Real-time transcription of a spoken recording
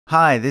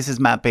Hi, this is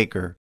Matt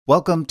Baker.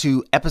 Welcome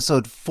to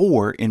episode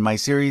 4 in my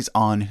series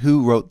on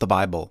who wrote the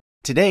Bible.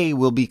 Today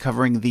we'll be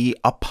covering the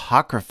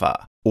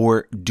Apocrypha,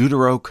 or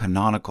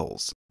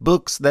Deuterocanonicals,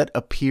 books that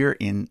appear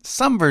in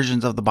some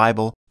versions of the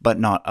Bible, but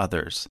not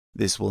others.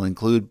 This will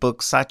include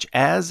books such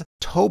as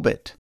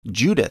Tobit,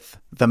 Judith,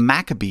 the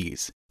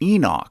Maccabees,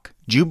 Enoch,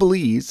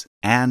 Jubilees,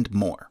 and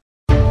more.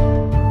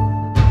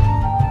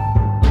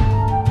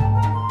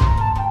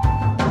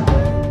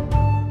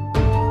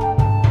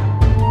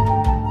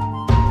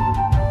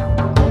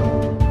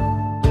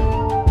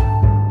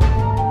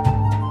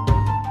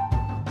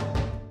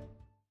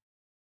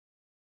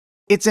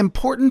 It's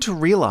important to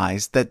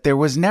realize that there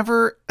was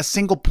never a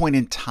single point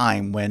in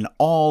time when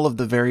all of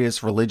the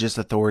various religious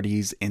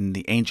authorities in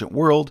the ancient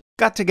world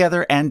got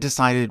together and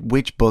decided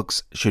which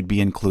books should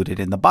be included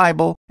in the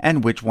Bible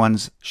and which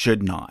ones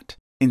should not.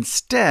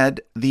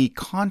 Instead, the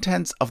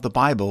contents of the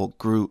Bible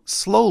grew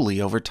slowly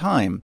over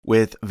time,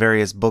 with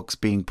various books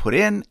being put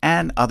in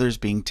and others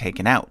being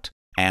taken out,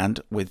 and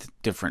with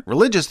different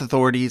religious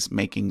authorities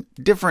making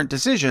different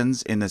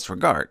decisions in this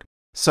regard.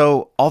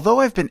 So, although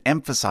I've been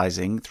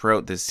emphasizing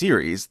throughout this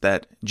series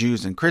that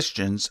Jews and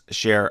Christians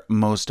share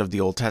most of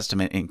the Old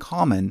Testament in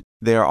common,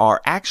 there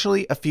are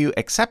actually a few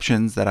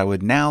exceptions that I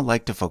would now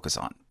like to focus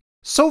on.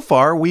 So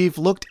far, we've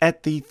looked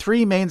at the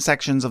 3 main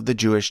sections of the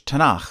Jewish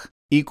Tanakh,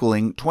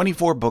 equaling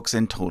 24 books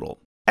in total.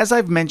 As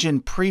I've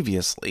mentioned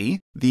previously,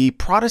 the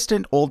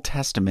Protestant Old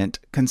Testament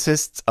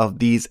consists of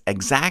these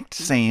exact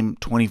same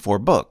 24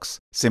 books,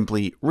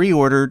 simply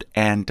reordered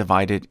and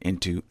divided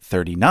into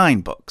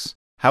 39 books.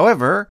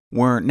 However,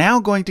 we're now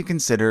going to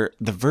consider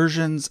the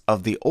versions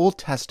of the Old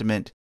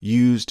Testament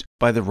used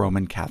by the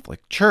Roman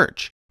Catholic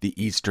Church, the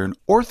Eastern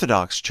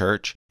Orthodox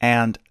Church,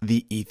 and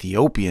the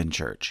Ethiopian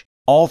Church.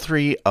 All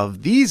 3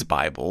 of these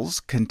Bibles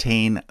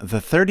contain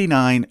the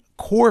 39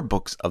 core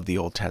books of the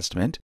Old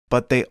Testament,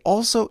 but they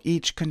also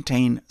each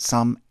contain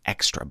some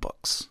extra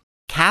books.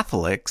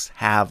 Catholics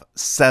have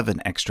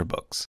 7 extra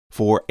books,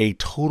 for a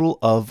total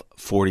of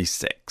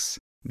 46.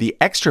 The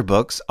extra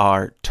books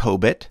are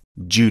Tobit,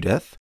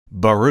 Judith,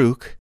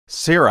 Baruch,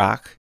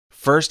 Sirach,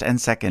 1st and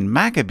 2nd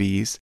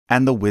Maccabees,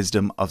 and the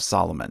Wisdom of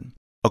Solomon.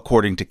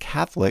 According to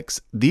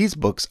Catholics, these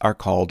books are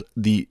called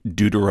the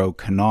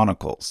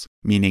Deuterocanonicals,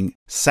 meaning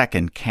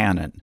second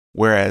canon,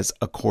 whereas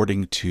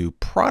according to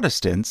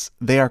Protestants,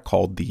 they are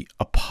called the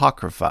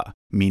Apocrypha,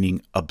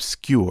 meaning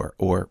obscure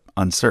or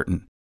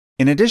uncertain.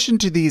 In addition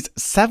to these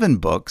 7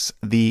 books,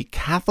 the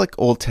Catholic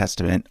Old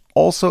Testament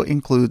also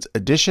includes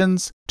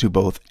additions to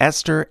both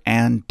Esther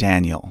and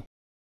Daniel.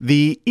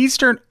 The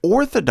Eastern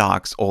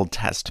Orthodox Old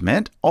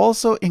Testament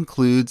also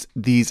includes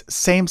these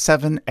same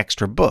 7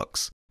 extra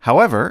books.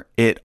 However,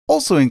 it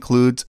also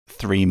includes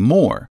 3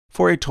 more,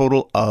 for a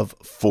total of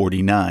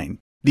 49.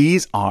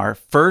 These are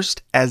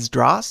 1st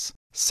Esdras,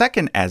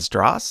 2nd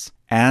Esdras,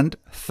 and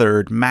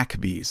 3rd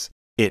Maccabees.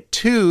 It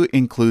too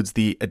includes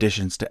the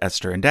additions to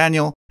Esther and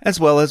Daniel, as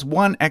well as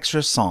 1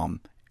 extra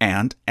psalm,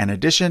 and an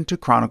addition to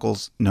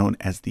Chronicles known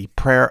as the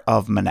Prayer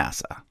of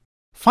Manasseh.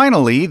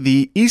 Finally,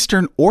 the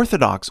Eastern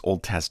Orthodox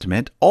Old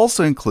Testament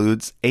also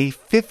includes a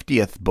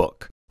 50th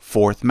book,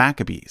 4th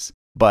Maccabees,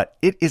 but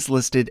it is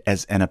listed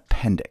as an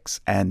appendix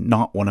and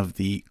not one of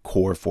the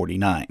core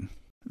 49.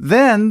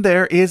 Then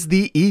there is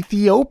the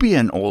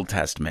Ethiopian Old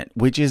Testament,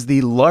 which is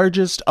the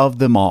largest of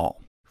them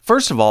all.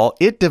 First of all,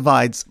 it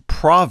divides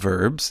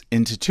Proverbs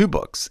into 2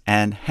 books,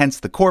 and hence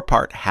the core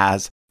part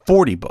has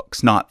 40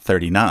 books, not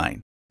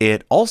 39.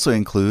 It also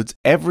includes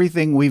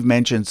everything we've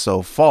mentioned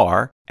so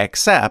far,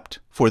 except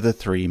for the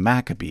 3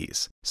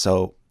 Maccabees.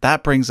 So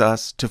that brings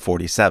us to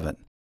 47.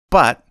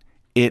 But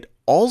it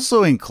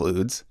also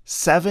includes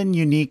 7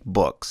 unique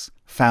books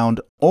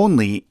found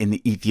only in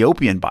the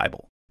Ethiopian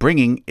Bible,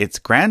 bringing its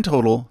grand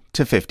total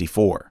to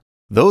 54.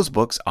 Those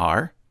books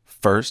are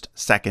 1st,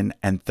 2nd,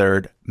 and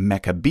 3rd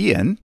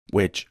Maccabean,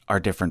 which are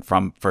different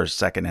from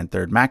 1st, 2nd, and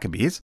 3rd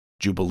Maccabees,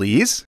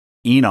 Jubilees,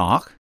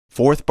 Enoch,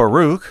 4th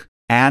Baruch,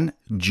 and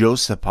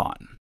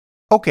Josephon.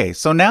 Okay,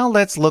 so now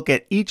let's look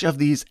at each of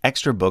these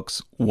extra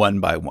books one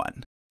by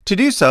one. To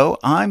do so,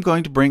 I'm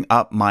going to bring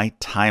up my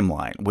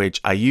timeline, which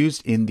I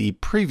used in the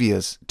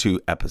previous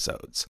 2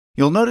 episodes.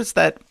 You'll notice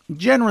that,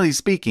 generally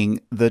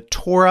speaking, the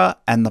Torah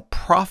and the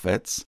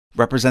prophets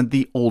represent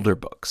the older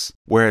books,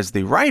 whereas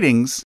the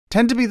writings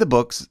tend to be the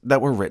books that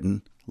were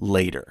written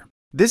later.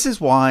 This is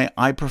why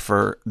I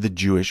prefer the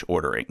Jewish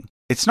ordering.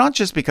 It's not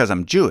just because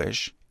I'm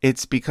Jewish,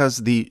 it's because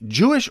the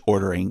Jewish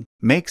ordering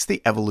makes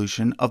the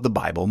evolution of the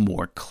Bible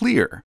more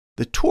clear.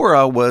 The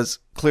Torah was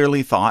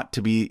clearly thought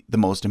to be the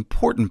most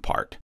important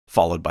part,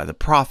 followed by the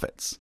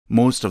prophets.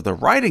 Most of the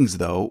writings,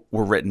 though,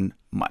 were written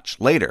much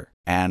later,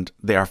 and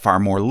they are far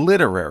more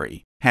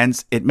literary.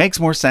 Hence, it makes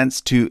more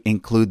sense to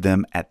include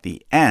them at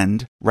the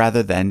end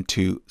rather than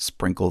to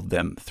sprinkle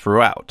them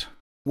throughout.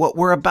 What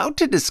we're about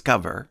to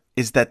discover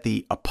is that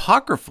the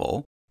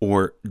apocryphal,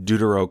 or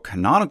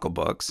Deuterocanonical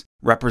books,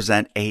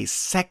 represent a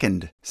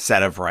second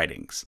set of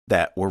writings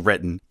that were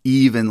written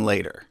even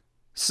later.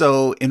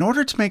 So, in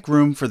order to make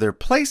room for their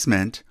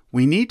placement,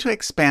 we need to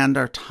expand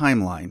our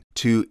timeline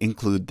to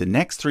include the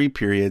next three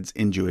periods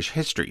in Jewish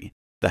history: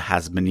 the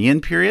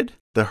Hasmonean period,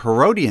 the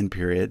Herodian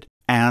period,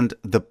 and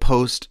the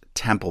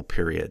post-Temple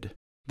period.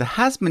 The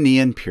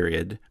Hasmonean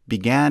period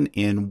began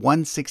in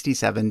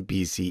 167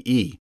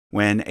 BCE,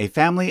 when a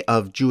family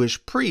of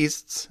Jewish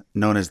priests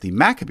known as the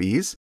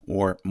Maccabees,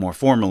 or more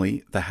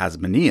formally the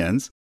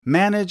Hasmoneans,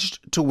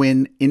 managed to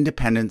win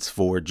independence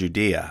for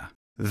Judea.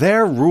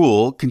 Their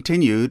rule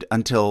continued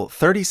until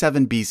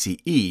 37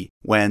 BCE,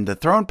 when the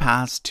throne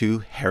passed to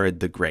Herod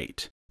the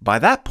Great. By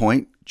that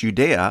point,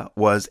 Judea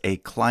was a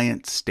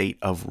client state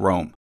of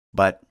Rome,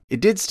 but it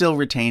did still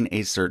retain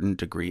a certain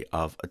degree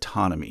of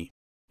autonomy.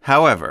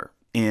 However,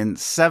 in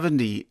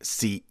 70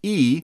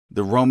 CE,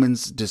 the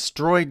Romans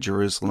destroyed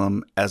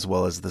Jerusalem as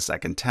well as the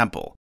Second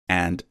Temple,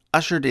 and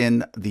ushered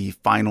in the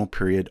final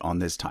period on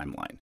this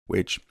timeline,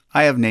 which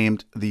I have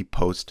named the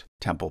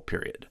post-Temple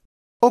period.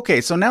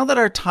 Okay, so now that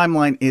our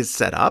timeline is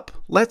set up,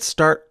 let's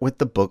start with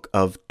the Book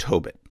of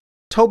Tobit.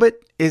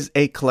 Tobit is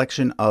a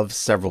collection of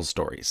several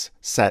stories,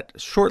 set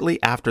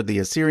shortly after the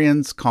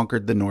Assyrians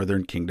conquered the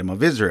northern kingdom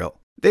of Israel.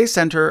 They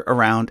center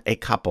around a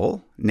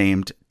couple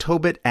named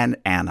Tobit and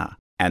Anna,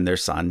 and their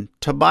son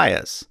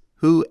Tobias,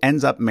 who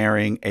ends up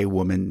marrying a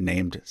woman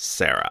named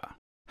Sarah.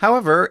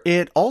 However,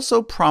 it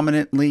also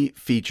prominently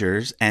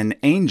features an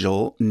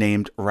angel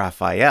named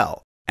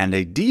Raphael and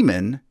a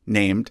demon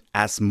named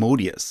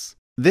Asmodeus.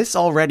 This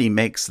already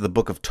makes the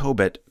Book of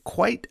Tobit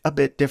quite a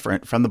bit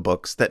different from the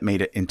books that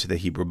made it into the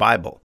Hebrew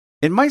Bible.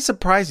 It might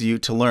surprise you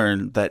to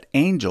learn that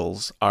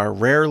angels are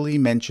rarely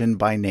mentioned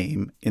by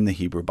name in the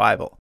Hebrew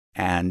Bible,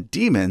 and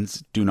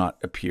demons do not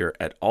appear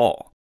at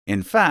all.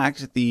 In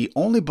fact, the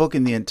only book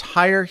in the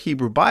entire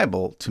Hebrew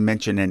Bible to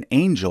mention an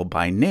angel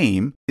by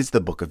name is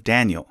the Book of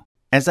Daniel.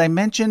 As I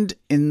mentioned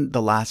in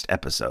the last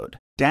episode,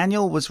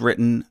 Daniel was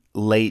written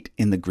late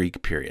in the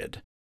Greek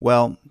period.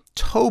 Well,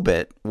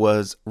 Tobit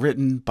was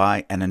written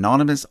by an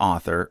anonymous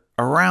author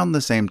around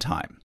the same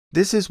time.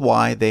 This is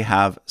why they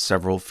have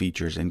several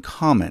features in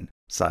common,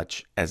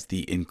 such as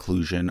the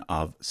inclusion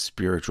of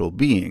spiritual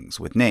beings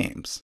with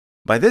names.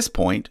 By this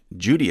point,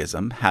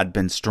 Judaism had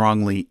been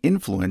strongly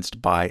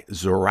influenced by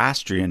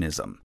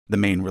Zoroastrianism, the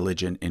main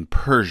religion in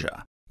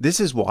Persia.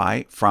 This is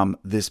why, from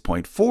this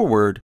point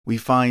forward, we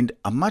find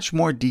a much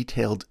more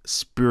detailed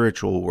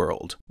spiritual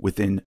world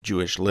within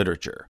Jewish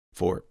literature.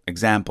 For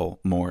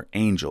example, more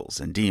angels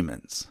and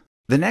demons.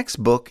 The next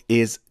book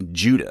is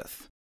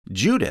Judith.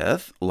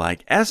 Judith,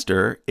 like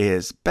Esther,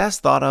 is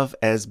best thought of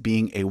as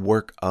being a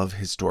work of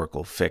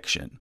historical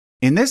fiction.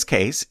 In this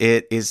case,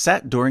 it is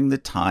set during the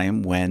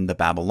time when the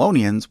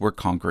Babylonians were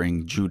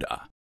conquering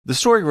Judah. The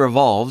story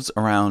revolves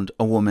around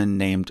a woman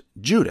named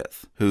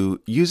Judith, who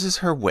uses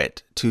her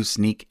wit to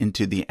sneak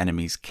into the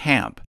enemy's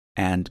camp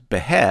and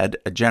behead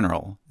a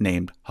general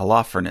named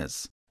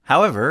Holofernes.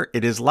 However,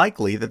 it is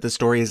likely that the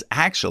story is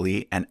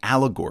actually an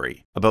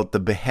allegory about the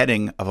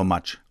beheading of a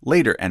much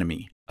later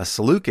enemy, a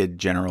Seleucid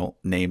general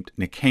named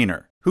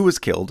Nicanor, who was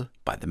killed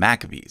by the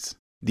Maccabees.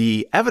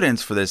 The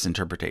evidence for this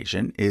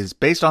interpretation is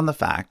based on the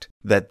fact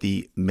that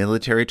the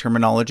military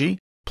terminology,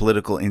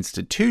 political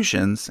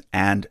institutions,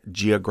 and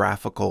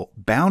geographical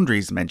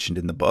boundaries mentioned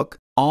in the book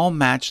all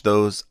match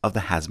those of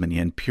the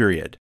Hasmonean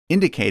period,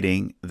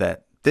 indicating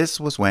that this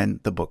was when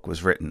the book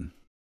was written.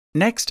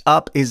 Next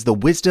up is the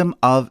Wisdom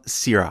of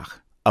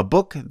Sirach, a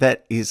book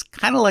that is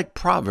kind of like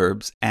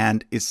Proverbs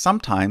and is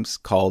sometimes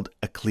called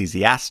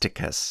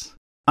Ecclesiasticus.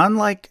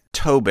 Unlike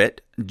Tobit,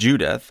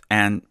 Judith,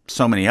 and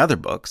so many other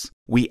books,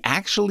 we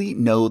actually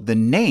know the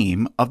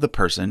name of the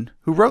person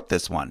who wrote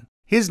this one.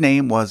 His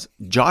name was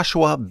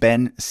Joshua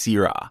ben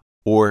Sirach,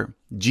 or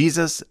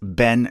Jesus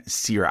ben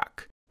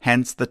Sirach,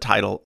 hence the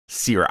title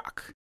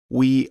Sirach.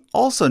 We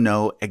also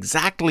know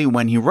exactly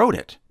when he wrote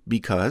it,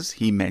 because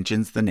he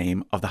mentions the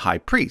name of the high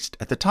priest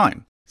at the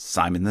time,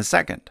 Simon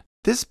II.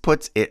 This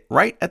puts it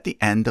right at the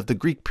end of the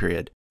Greek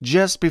period,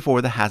 just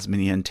before the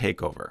Hasmonean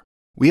takeover.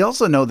 We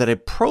also know that a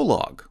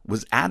prologue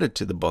was added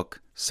to the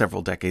book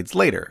several decades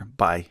later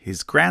by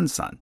his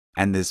grandson,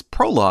 and this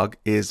prologue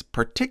is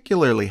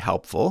particularly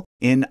helpful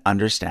in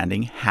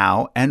understanding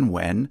how and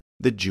when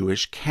the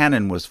Jewish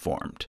canon was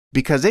formed,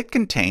 because it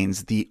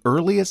contains the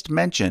earliest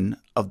mention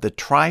of the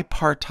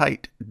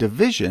tripartite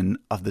division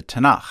of the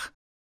Tanakh.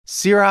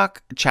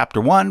 Sirach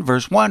chapter 1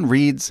 verse 1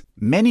 reads,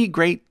 "Many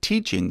great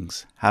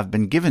teachings have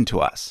been given to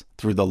us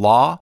through the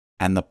law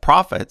and the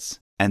prophets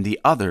and the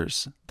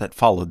others that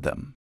followed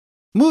them."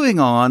 Moving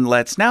on,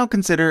 let's now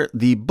consider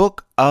the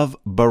book of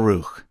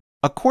Baruch.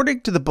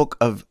 According to the book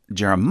of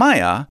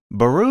Jeremiah,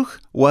 Baruch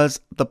was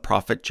the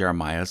prophet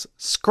Jeremiah's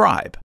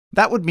scribe.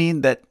 That would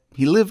mean that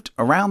he lived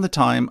around the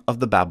time of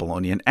the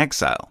Babylonian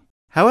exile.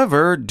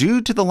 However, due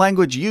to the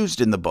language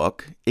used in the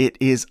book, it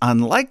is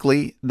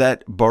unlikely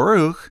that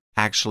Baruch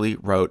actually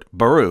wrote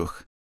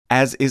Baruch.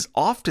 As is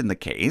often the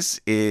case,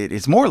 it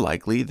is more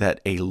likely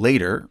that a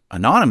later,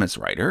 anonymous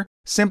writer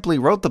simply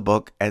wrote the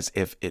book as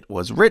if it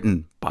was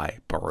written by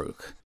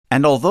Baruch.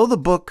 And although the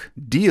book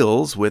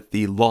deals with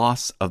the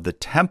loss of the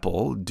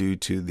temple due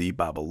to the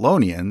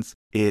Babylonians,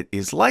 it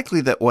is likely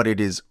that what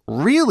it is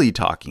really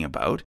talking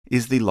about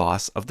is the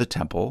loss of the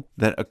temple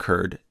that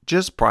occurred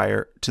just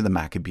prior to the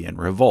Maccabean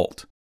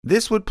revolt.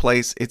 This would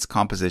place its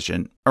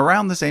composition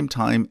around the same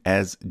time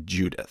as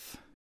Judith.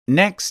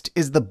 Next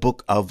is the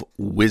Book of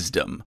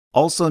Wisdom,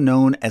 also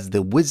known as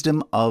the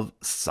Wisdom of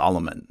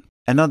Solomon,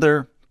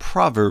 another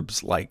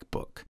Proverbs-like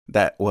book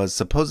that was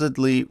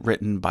supposedly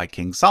written by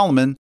King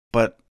Solomon,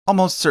 but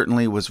almost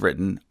certainly was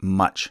written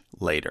much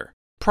later,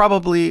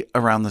 probably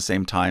around the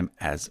same time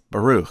as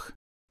Baruch.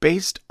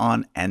 Based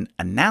on an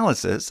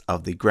analysis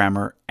of the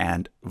grammar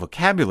and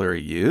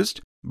vocabulary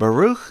used,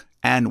 Baruch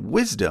and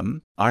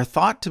Wisdom are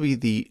thought to be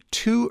the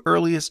two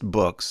earliest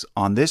books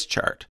on this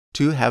chart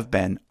to have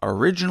been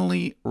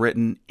originally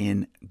written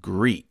in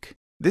Greek.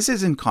 This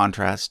is in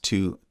contrast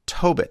to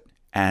Tobit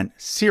and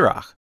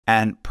Sirach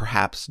and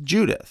perhaps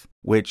Judith,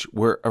 which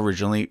were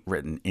originally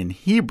written in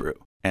Hebrew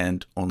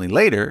and only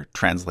later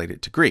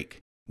translated to Greek.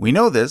 We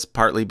know this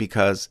partly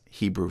because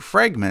Hebrew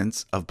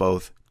fragments of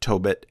both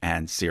Tobit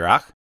and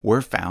Sirach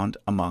were found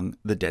among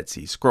the Dead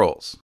Sea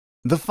Scrolls.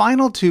 The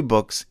final two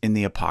books in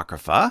the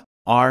Apocrypha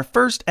are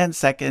 1st and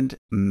 2nd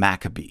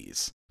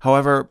Maccabees.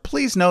 However,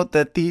 please note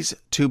that these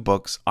two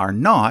books are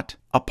not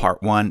a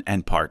part 1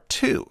 and part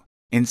 2.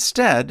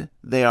 Instead,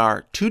 they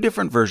are two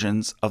different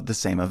versions of the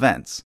same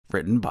events,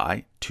 written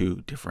by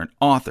two different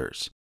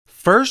authors.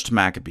 1st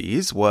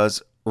Maccabees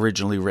was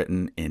originally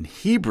written in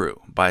Hebrew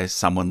by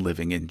someone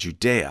living in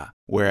Judea,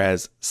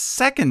 whereas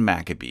 2nd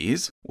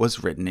Maccabees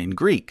was written in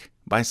Greek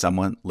by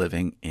someone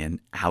living in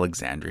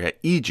Alexandria,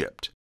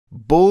 Egypt.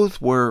 Both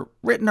were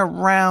written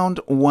around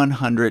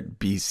 100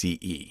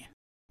 BCE.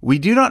 We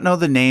do not know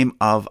the name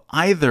of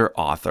either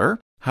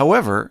author.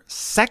 However,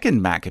 2nd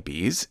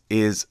Maccabees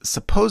is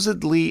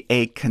supposedly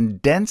a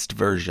condensed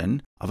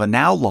version of a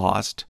now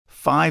lost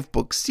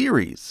 5-book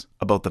series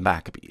about the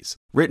Maccabees,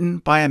 written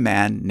by a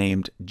man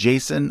named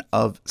Jason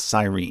of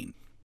Cyrene.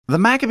 The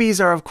Maccabees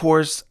are, of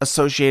course,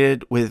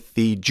 associated with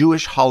the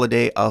Jewish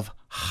holiday of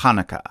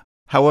Hanukkah.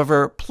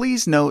 However,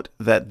 please note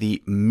that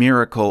the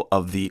miracle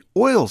of the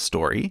oil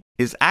story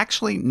is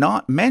actually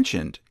not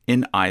mentioned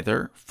in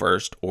either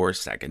 1st or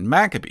 2nd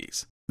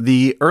Maccabees.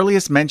 The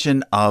earliest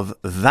mention of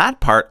that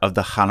part of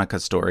the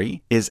Hanukkah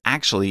story is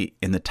actually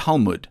in the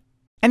Talmud.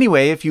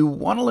 Anyway, if you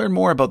want to learn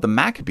more about the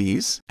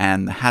Maccabees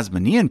and the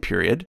Hasmonean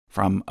period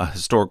from a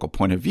historical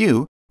point of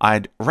view,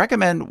 I'd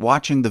recommend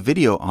watching the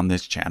video on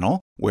this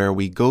channel where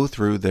we go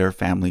through their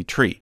family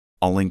tree.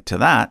 I'll link to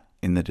that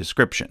in the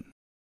description.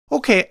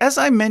 Okay, as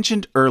I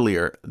mentioned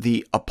earlier,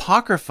 the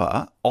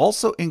Apocrypha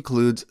also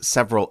includes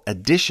several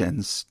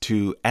additions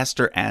to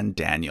Esther and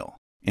Daniel.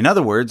 In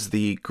other words,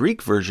 the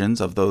Greek versions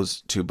of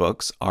those two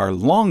books are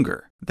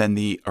longer than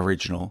the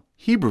original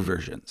Hebrew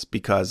versions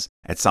because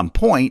at some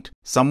point,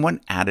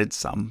 someone added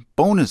some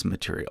bonus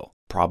material,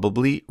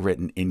 probably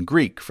written in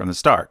Greek from the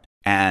start,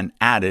 and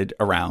added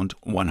around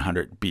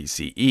 100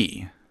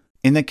 BCE.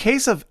 In the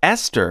case of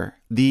Esther,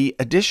 the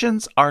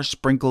additions are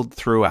sprinkled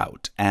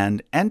throughout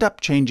and end up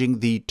changing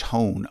the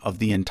tone of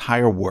the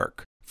entire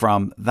work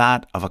from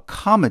that of a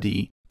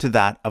comedy to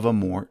that of a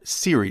more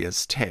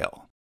serious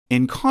tale.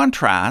 In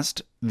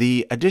contrast,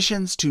 the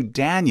additions to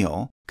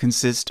Daniel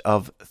consist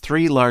of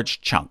 3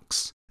 large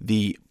chunks: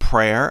 the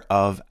prayer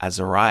of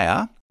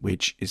Azariah,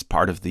 which is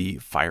part of the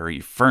fiery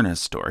furnace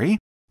story,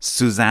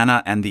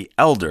 Susanna and the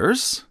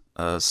Elders,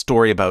 a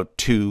story about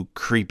 2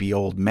 creepy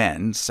old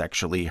men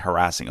sexually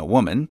harassing a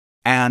woman,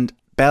 and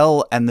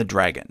Bel and the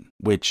Dragon,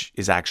 which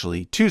is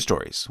actually 2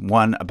 stories,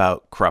 one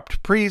about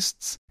corrupt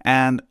priests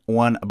and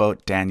one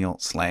about Daniel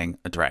slaying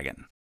a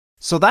dragon.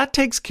 So that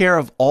takes care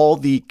of all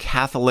the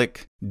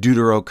Catholic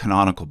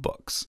deuterocanonical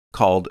books,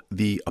 called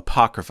the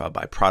Apocrypha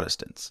by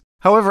Protestants.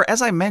 However,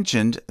 as I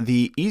mentioned,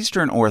 the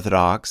Eastern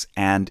Orthodox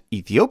and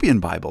Ethiopian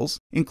Bibles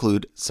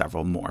include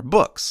several more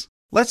books.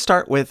 Let's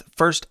start with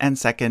 1st and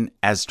 2nd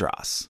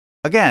Esdras.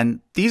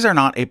 Again, these are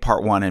not a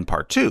part 1 and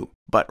part 2,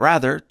 but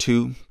rather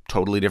 2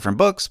 totally different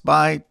books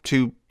by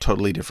 2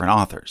 totally different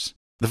authors.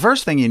 The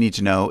first thing you need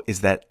to know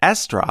is that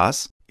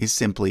Esdras is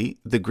simply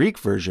the Greek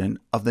version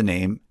of the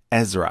name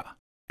Ezra.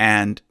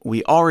 And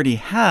we already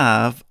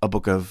have a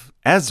book of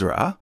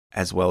Ezra,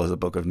 as well as a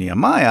book of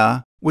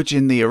Nehemiah, which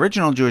in the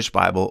original Jewish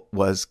Bible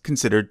was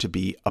considered to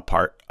be a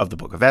part of the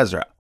book of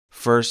Ezra.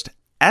 1st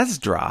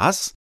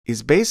Esdras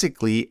is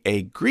basically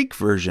a Greek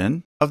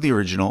version of the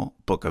original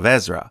book of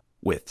Ezra,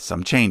 with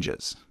some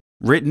changes.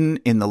 Written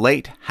in the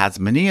late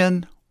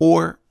Hasmonean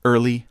or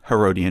early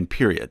Herodian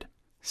period.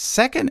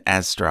 2nd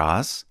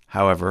Esdras,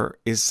 however,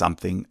 is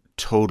something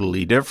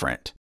totally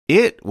different.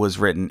 It was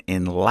written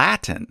in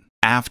Latin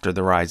after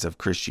the rise of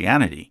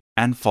Christianity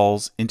and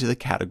falls into the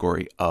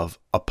category of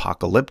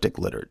apocalyptic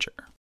literature.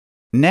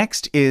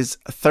 Next is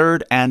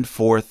 3rd and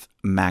 4th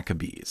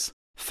Maccabees.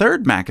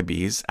 3rd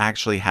Maccabees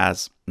actually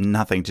has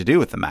nothing to do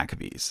with the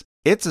Maccabees.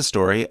 It's a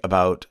story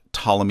about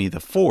Ptolemy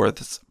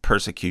IV's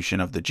persecution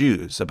of the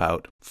Jews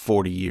about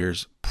 40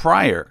 years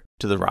prior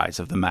to the rise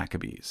of the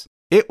Maccabees.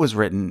 It was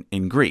written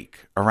in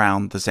Greek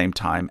around the same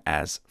time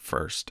as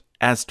 1st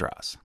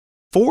Esdras.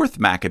 4th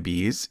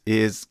Maccabees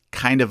is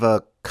kind of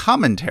a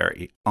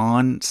commentary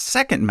on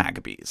 2nd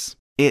Maccabees.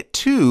 It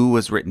too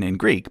was written in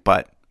Greek,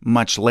 but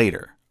much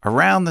later,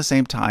 around the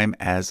same time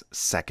as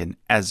 2nd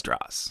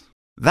Esdras.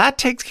 That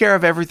takes care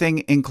of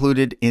everything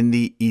included in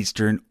the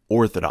Eastern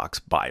Orthodox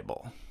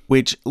Bible,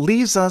 which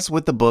leaves us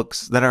with the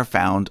books that are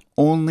found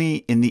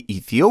only in the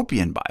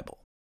Ethiopian Bible.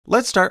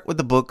 Let's start with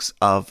the books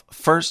of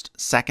 1st,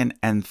 2nd,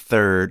 and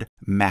 3rd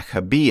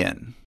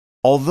Maccabean.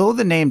 Although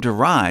the name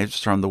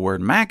derives from the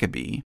word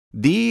Maccabee,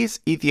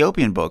 these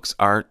Ethiopian books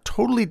are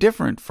totally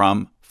different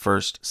from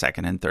 1st,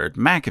 2nd, and 3rd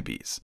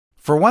Maccabees.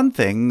 For one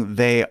thing,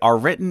 they are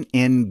written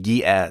in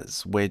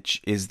Ge'ez,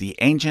 which is the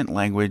ancient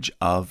language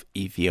of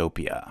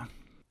Ethiopia.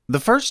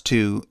 The first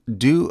two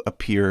do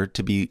appear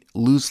to be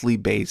loosely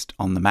based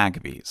on the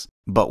Maccabees,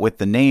 but with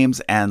the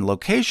names and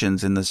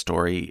locations in the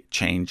story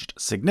changed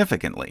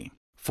significantly.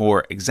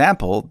 For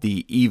example,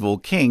 the evil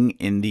king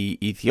in the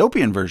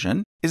Ethiopian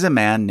version is a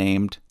man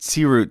named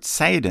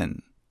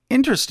Sidon.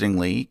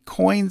 Interestingly,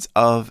 coins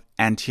of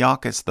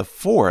Antiochus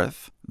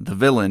IV, the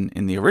villain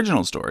in the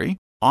original story,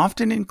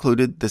 often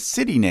included the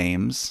city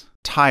names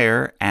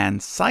Tyre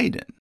and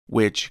Sidon,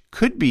 which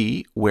could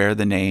be where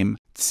the name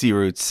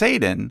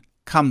Sidon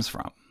comes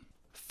from.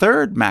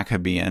 3rd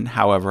Maccabean,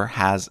 however,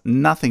 has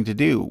nothing to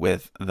do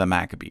with the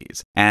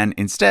Maccabees, and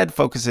instead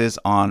focuses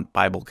on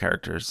Bible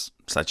characters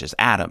such as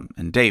Adam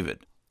and David.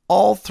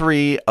 All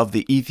 3 of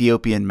the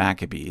Ethiopian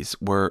Maccabees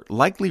were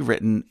likely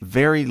written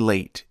very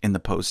late in the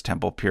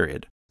post-temple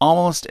period,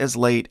 almost as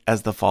late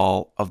as the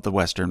fall of the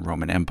Western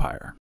Roman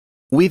Empire.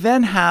 We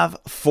then have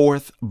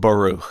 4th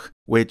Baruch,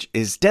 which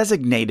is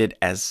designated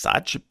as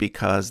such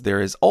because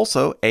there is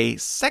also a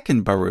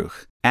 2nd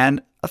Baruch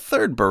and a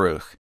 3rd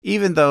Baruch,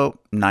 even though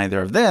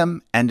neither of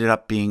them ended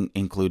up being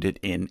included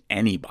in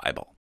any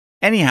Bible.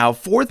 Anyhow,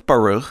 4th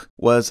Baruch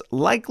was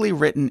likely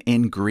written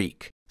in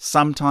Greek,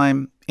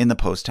 sometime in the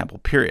post-temple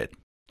period.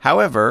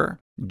 However,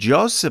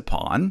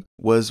 Josephon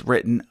was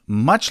written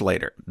much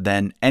later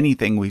than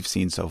anything we've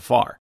seen so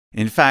far.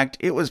 In fact,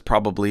 it was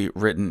probably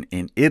written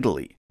in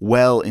Italy,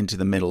 well into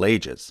the Middle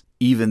Ages,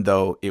 even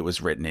though it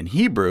was written in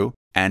Hebrew,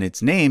 and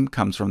its name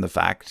comes from the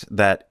fact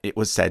that it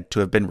was said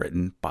to have been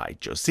written by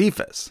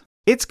Josephus.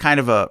 It's kind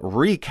of a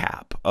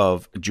recap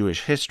of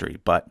Jewish history,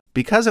 but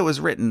because it was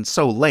written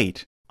so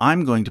late,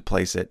 I'm going to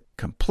place it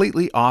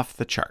completely off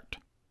the chart.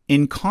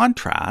 In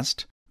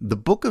contrast, the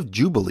Book of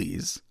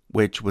Jubilees,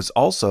 which was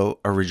also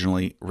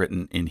originally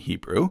written in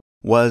Hebrew,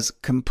 was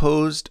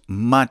composed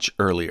much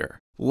earlier,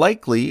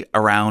 likely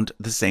around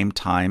the same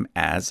time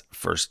as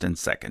 1st and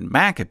 2nd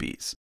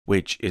Maccabees,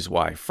 which is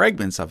why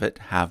fragments of it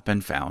have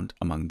been found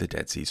among the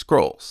Dead Sea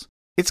Scrolls.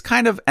 It's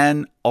kind of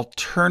an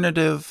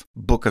alternative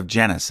book of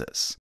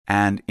Genesis,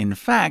 and in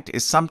fact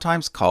is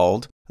sometimes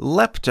called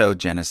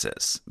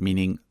Leptogenesis,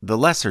 meaning the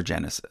Lesser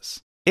Genesis.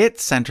 It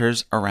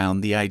centers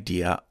around the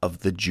idea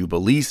of the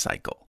Jubilee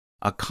cycle,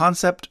 a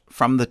concept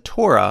from the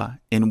Torah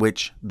in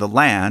which the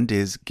land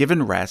is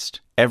given rest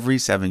every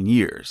 7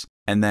 years,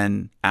 and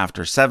then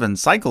after 7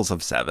 cycles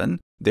of 7,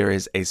 there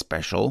is a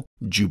special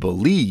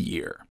Jubilee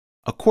year.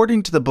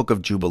 According to the Book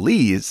of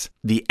Jubilees,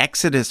 the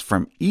exodus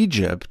from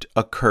Egypt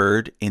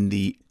occurred in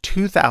the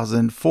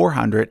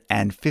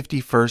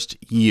 2451st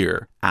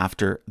year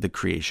after the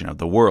creation of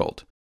the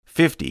world.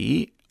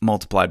 50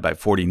 multiplied by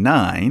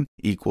 49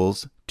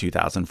 equals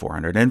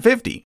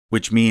 2450,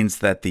 which means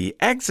that the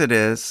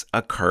exodus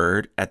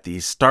occurred at the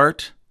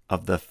start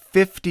of the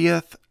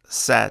 50th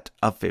set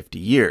of 50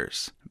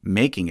 years,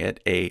 making it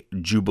a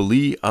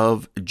Jubilee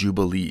of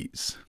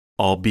Jubilees.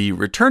 I'll be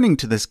returning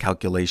to this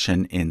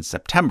calculation in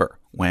September,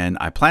 when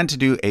I plan to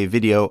do a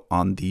video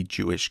on the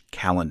Jewish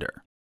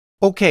calendar.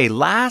 Okay,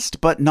 last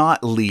but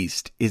not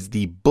least is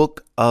the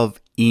Book of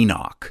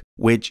Enoch,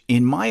 which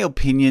in my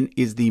opinion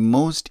is the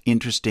most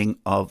interesting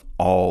of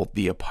all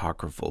the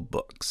apocryphal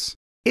books.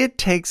 It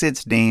takes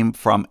its name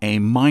from a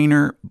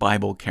minor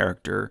Bible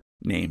character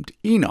named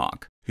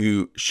Enoch,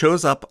 who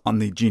shows up on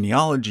the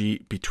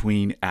genealogy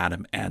between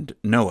Adam and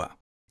Noah.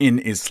 In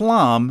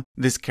Islam,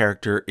 this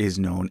character is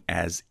known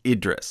as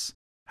Idris.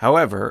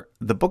 However,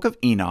 the Book of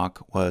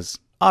Enoch was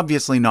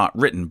obviously not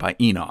written by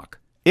Enoch.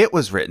 It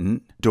was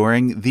written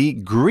during the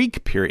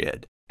Greek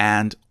period,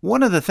 and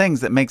one of the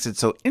things that makes it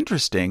so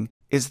interesting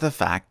is the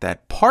fact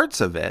that parts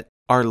of it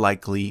are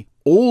likely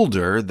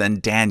older than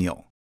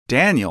Daniel.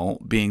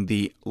 Daniel being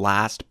the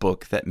last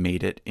book that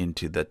made it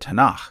into the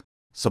Tanakh.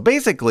 So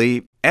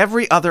basically,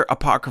 every other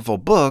apocryphal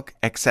book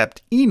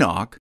except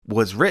Enoch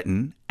was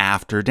written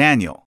after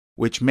Daniel,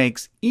 which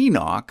makes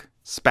Enoch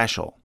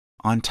special.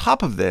 On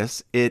top of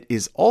this, it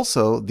is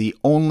also the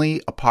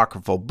only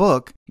apocryphal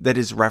book that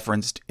is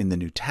referenced in the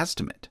New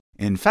Testament.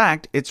 In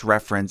fact, it's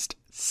referenced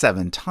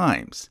 7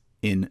 times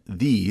in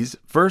these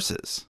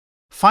verses.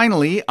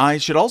 Finally, I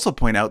should also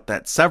point out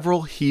that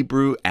several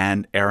Hebrew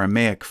and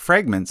Aramaic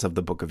fragments of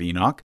the Book of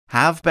Enoch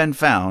have been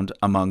found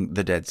among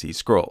the Dead Sea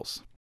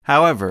Scrolls.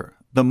 However,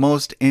 the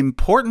most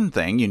important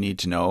thing you need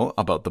to know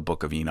about the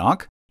Book of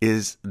Enoch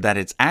is that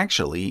it's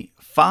actually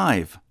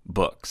 5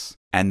 books,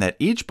 and that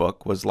each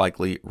book was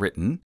likely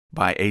written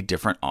by a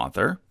different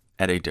author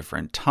at a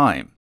different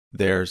time.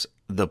 There's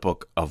the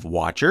Book of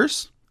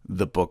Watchers,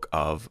 the Book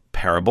of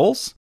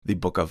Parables, the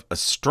Book of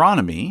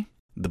Astronomy,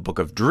 the Book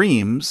of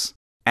Dreams,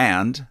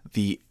 and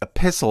the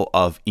Epistle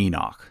of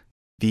Enoch.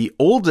 The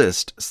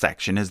oldest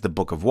section is the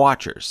Book of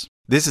Watchers.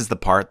 This is the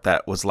part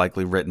that was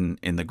likely written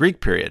in the Greek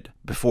period,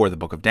 before the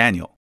Book of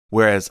Daniel,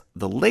 whereas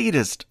the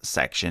latest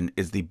section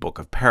is the Book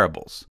of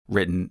Parables,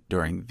 written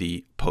during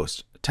the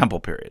post-Temple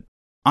period.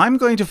 I'm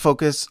going to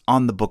focus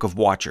on the Book of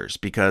Watchers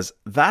because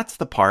that's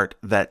the part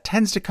that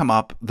tends to come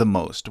up the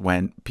most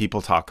when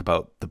people talk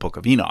about the Book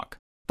of Enoch.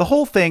 The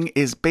whole thing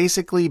is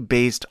basically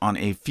based on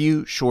a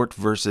few short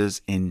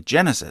verses in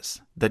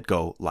Genesis that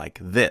go like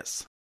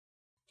this.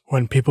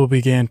 When people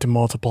began to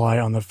multiply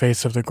on the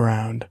face of the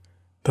ground,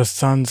 the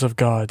sons of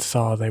God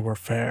saw they were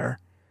fair,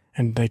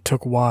 and they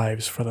took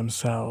wives for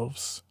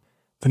themselves.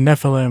 The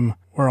Nephilim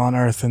were on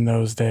earth in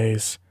those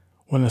days,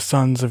 when the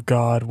sons of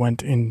God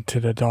went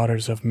into the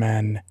daughters of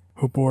men,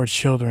 who bore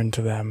children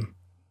to them.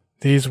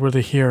 These were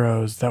the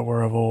heroes that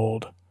were of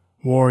old,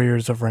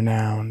 warriors of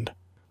renown.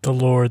 The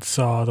Lord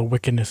saw the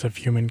wickedness of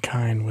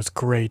humankind was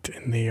great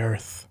in the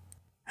earth,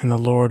 and the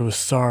Lord was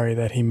sorry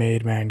that he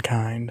made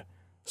mankind.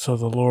 So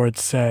the Lord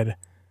said,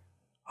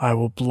 I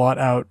will blot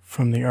out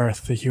from the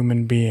earth the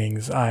human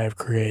beings I have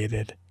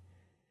created.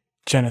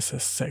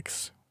 Genesis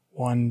 6,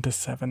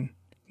 1-7,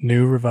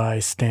 New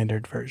Revised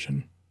Standard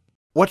Version.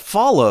 What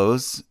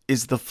follows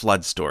is the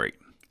flood story.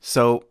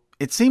 So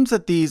it seems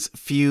that these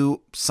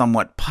few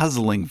somewhat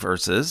puzzling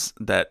verses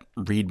that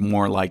read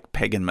more like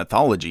pagan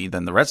mythology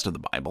than the rest of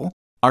the Bible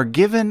are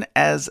given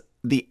as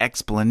the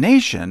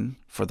explanation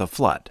for the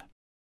flood.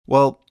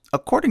 Well,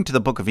 according to the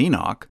Book of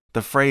Enoch,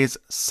 the phrase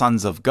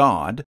sons of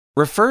God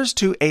refers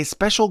to a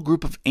special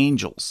group of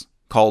angels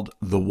called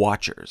the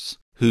Watchers,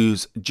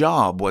 whose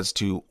job was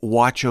to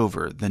watch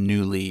over the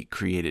newly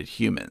created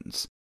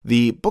humans.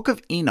 The Book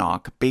of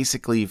Enoch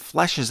basically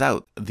fleshes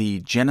out the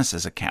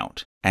Genesis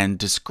account and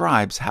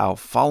describes how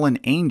fallen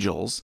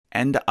angels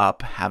end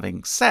up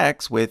having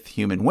sex with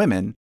human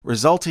women,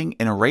 resulting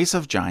in a race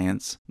of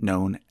giants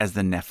known as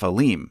the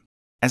Nephilim.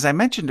 As I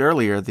mentioned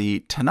earlier, the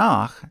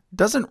Tanakh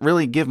doesn't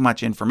really give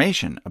much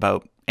information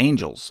about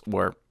angels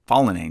or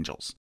fallen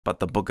angels,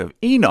 but the Book of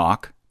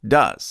Enoch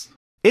does.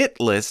 It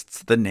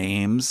lists the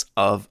names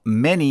of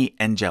many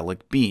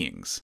angelic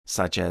beings,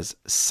 such as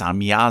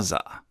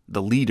Samyaza,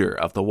 the leader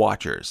of the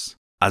Watchers,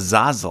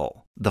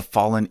 Azazel, the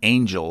fallen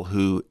angel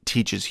who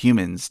teaches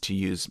humans to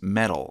use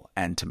metal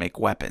and to make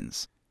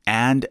weapons,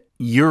 and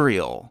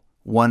Uriel,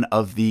 one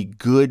of the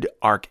good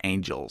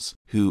archangels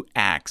who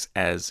acts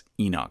as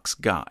Enoch's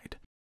guide.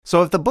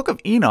 So if the Book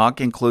of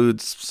Enoch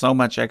includes so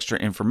much extra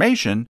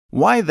information,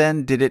 why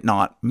then did it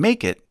not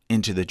make it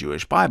into the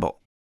Jewish Bible?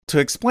 To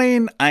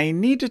explain, I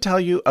need to tell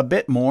you a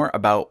bit more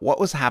about what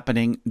was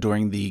happening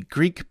during the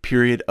Greek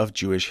period of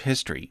Jewish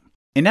history.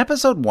 In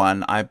episode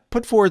 1, I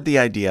put forward the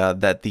idea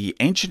that the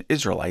ancient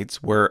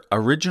Israelites were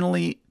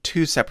originally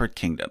two separate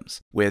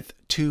kingdoms, with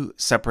two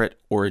separate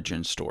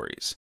origin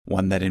stories,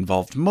 one that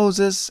involved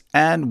Moses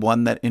and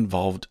one that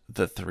involved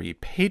the three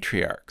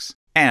patriarchs,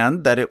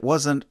 and that it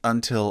wasn't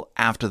until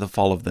after the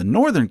fall of the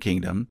northern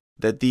kingdom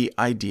that the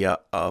idea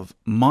of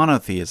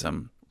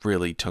monotheism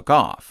really took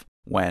off,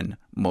 when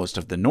most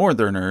of the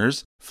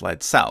northerners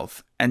fled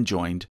south and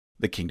joined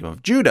the kingdom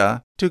of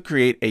Judah to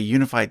create a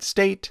unified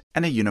state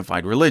and a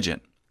unified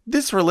religion.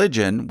 This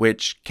religion,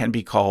 which can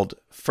be called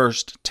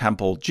First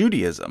Temple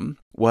Judaism,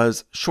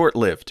 was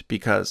short-lived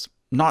because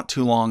not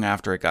too long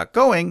after it got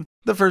going,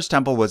 the First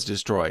Temple was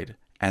destroyed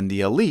and the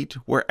elite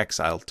were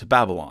exiled to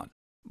Babylon.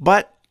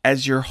 But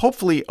as you're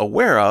hopefully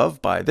aware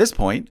of by this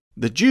point,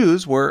 the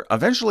Jews were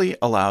eventually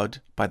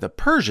allowed by the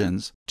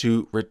Persians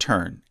to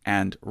return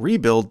and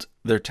rebuild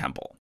their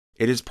temple.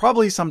 It is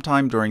probably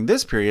sometime during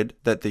this period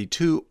that the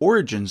two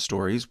origin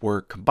stories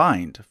were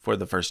combined for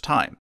the first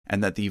time,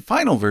 and that the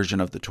final version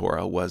of the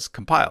Torah was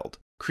compiled,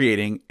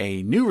 creating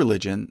a new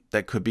religion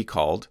that could be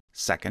called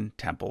Second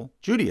Temple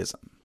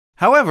Judaism.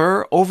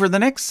 However, over the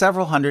next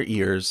several hundred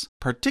years,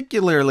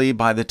 particularly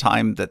by the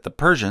time that the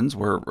Persians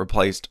were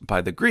replaced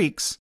by the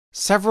Greeks,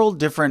 several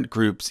different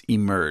groups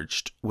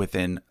emerged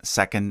within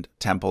Second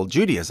Temple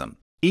Judaism,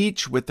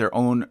 each with their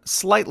own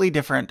slightly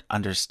different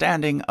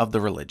understanding of the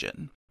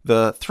religion.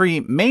 The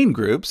three main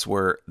groups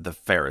were the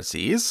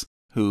Pharisees,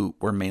 who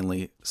were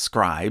mainly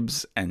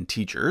scribes and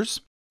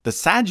teachers, the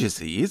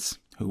Sadducees,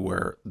 who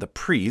were the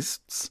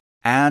priests,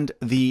 and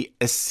the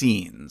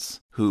Essenes,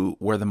 who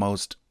were the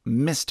most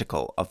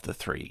mystical of the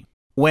three.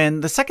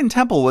 When the Second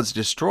Temple was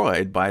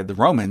destroyed by the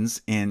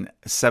Romans in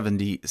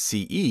 70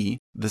 CE,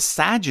 the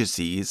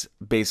Sadducees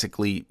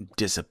basically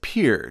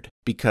disappeared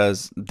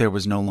because there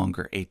was no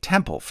longer a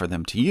temple for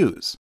them to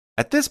use.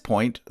 At this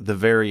point, the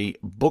very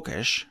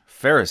bookish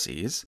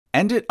Pharisees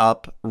ended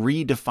up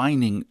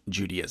redefining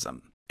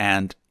Judaism,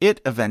 and it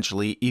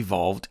eventually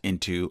evolved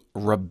into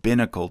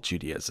rabbinical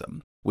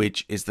Judaism,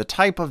 which is the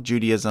type of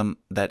Judaism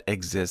that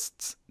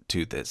exists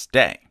to this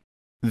day.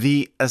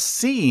 The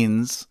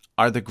Essenes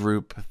are the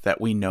group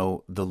that we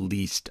know the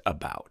least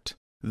about.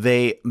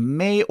 They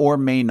may or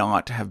may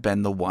not have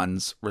been the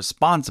ones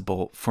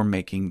responsible for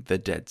making the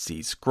Dead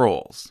Sea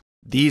Scrolls.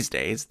 These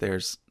days,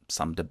 there's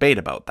some debate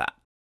about that.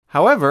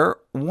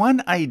 However,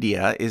 one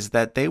idea is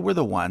that they were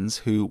the ones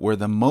who were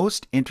the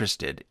most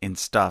interested in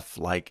stuff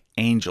like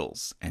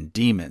angels and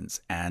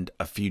demons and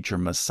a future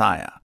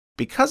Messiah.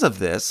 Because of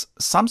this,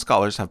 some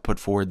scholars have put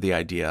forward the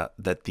idea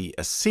that the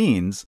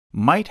Essenes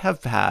might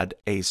have had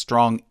a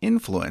strong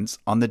influence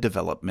on the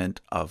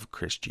development of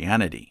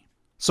Christianity.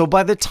 So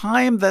by the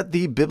time that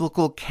the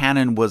biblical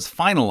canon was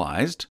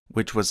finalized,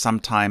 which was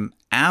sometime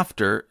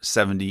after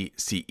 70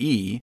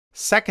 CE,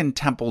 Second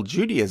Temple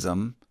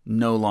Judaism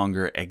no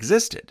longer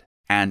existed,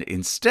 and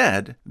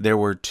instead there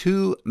were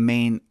two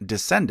main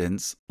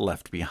descendants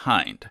left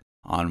behind.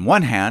 On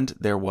one hand,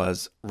 there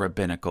was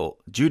rabbinical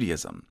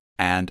Judaism,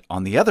 and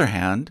on the other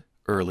hand,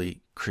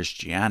 early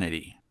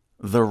Christianity.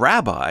 The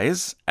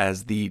rabbis,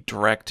 as the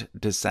direct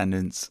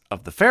descendants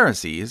of the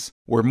Pharisees,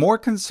 were more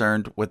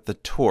concerned with the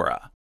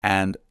Torah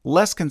and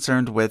less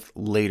concerned with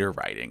later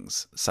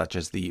writings, such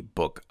as the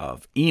Book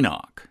of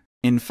Enoch.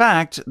 In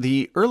fact,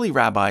 the early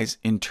rabbis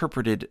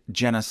interpreted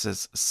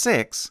Genesis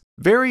 6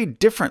 very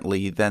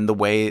differently than the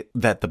way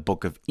that the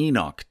Book of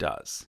Enoch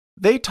does.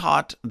 They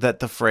taught that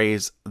the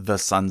phrase, the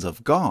sons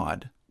of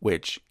God,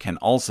 which can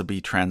also be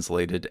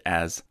translated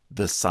as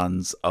the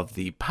sons of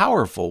the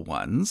powerful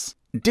ones,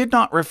 did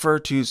not refer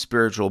to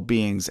spiritual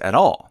beings at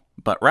all,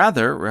 but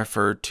rather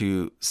referred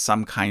to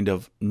some kind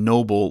of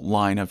noble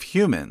line of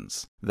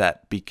humans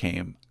that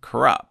became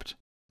corrupt.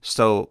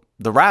 So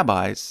the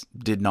rabbis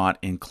did not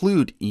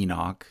include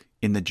Enoch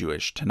in the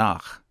Jewish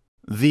Tanakh.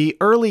 The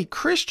early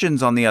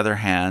Christians, on the other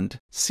hand,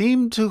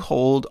 seemed to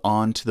hold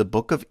on to the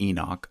Book of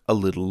Enoch a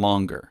little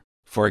longer.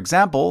 For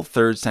example,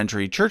 3rd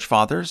century church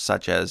fathers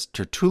such as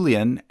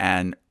Tertullian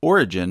and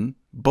Origen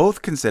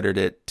both considered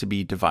it to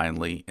be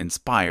divinely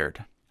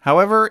inspired.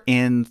 However,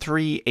 in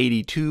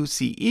 382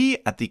 CE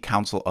at the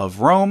Council of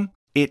Rome,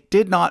 it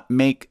did not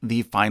make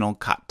the final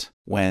cut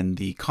when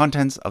the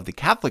contents of the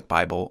Catholic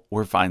Bible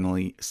were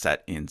finally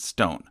set in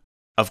stone.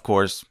 Of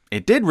course,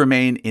 it did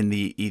remain in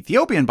the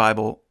Ethiopian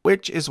Bible,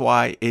 which is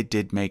why it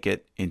did make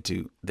it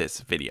into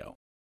this video.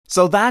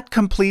 So that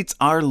completes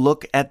our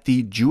look at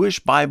the Jewish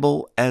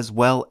Bible as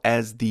well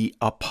as the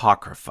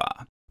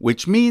Apocrypha,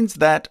 which means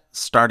that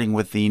starting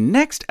with the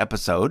next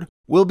episode,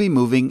 we'll be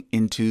moving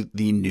into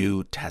the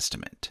New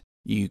Testament.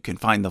 You can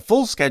find the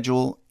full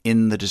schedule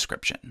in the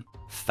description.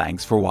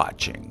 Thanks for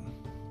watching.